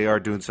Sainty, they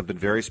are doing something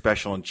very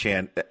special in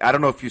Chan. I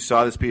don't know if you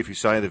saw this, Pete, if you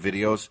saw any of the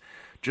videos.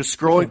 Just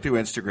scrolling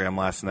through Instagram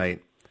last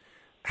night,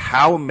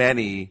 how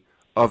many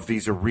of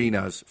these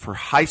arenas for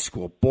high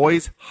school,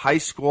 boys high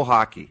school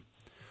hockey,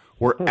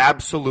 were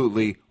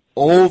absolutely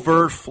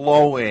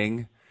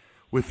overflowing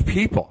with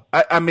people.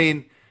 I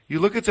mean, you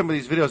look at some of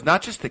these videos,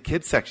 not just the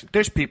kids section.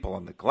 There's people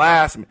on the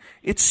glass. I mean,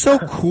 it's so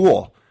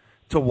cool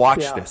to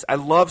watch this. I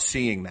love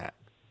seeing that.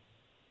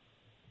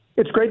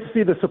 It's great to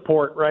see the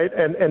support, right,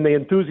 and the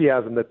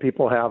enthusiasm that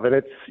people have, and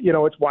it's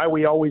why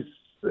we always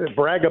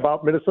brag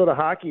about Minnesota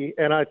hockey.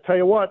 And I tell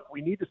you what,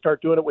 we need to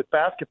start doing it with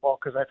basketball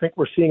because I think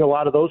we're seeing a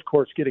lot of those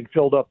courts getting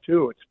filled up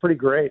too. It's pretty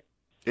great.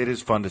 It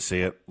is fun to see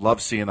it. Love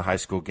seeing the high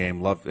school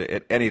game. Love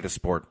it, any of the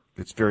sport.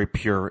 It's very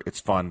pure. It's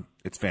fun.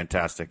 It's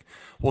fantastic.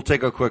 We'll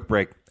take a quick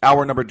break.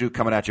 Hour number 2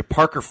 coming at you.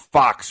 Parker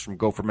Fox from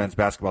Gopher men's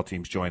basketball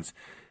teams joins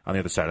on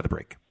the other side of the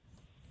break.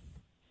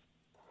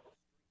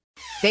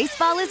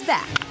 Baseball is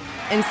back,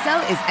 and so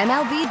is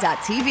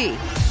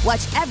MLB.tv.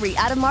 Watch every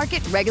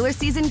out-of-market regular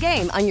season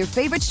game on your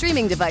favorite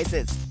streaming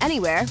devices,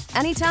 anywhere,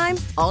 anytime,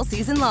 all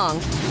season long.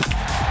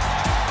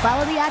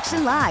 Follow the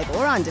action live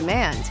or on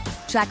demand.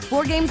 Track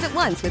 4 games at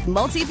once with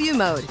multi-view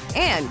mode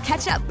and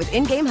catch up with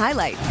in-game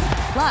highlights.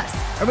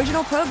 Plus,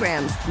 original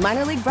programs,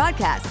 minor league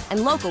broadcasts,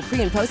 and local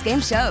pre- and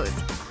post-game shows.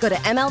 Go to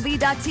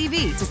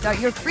MLB.tv to start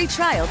your free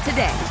trial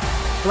today.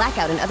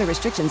 Blackout and other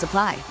restrictions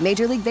apply.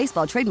 Major League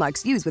Baseball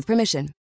trademarks used with permission.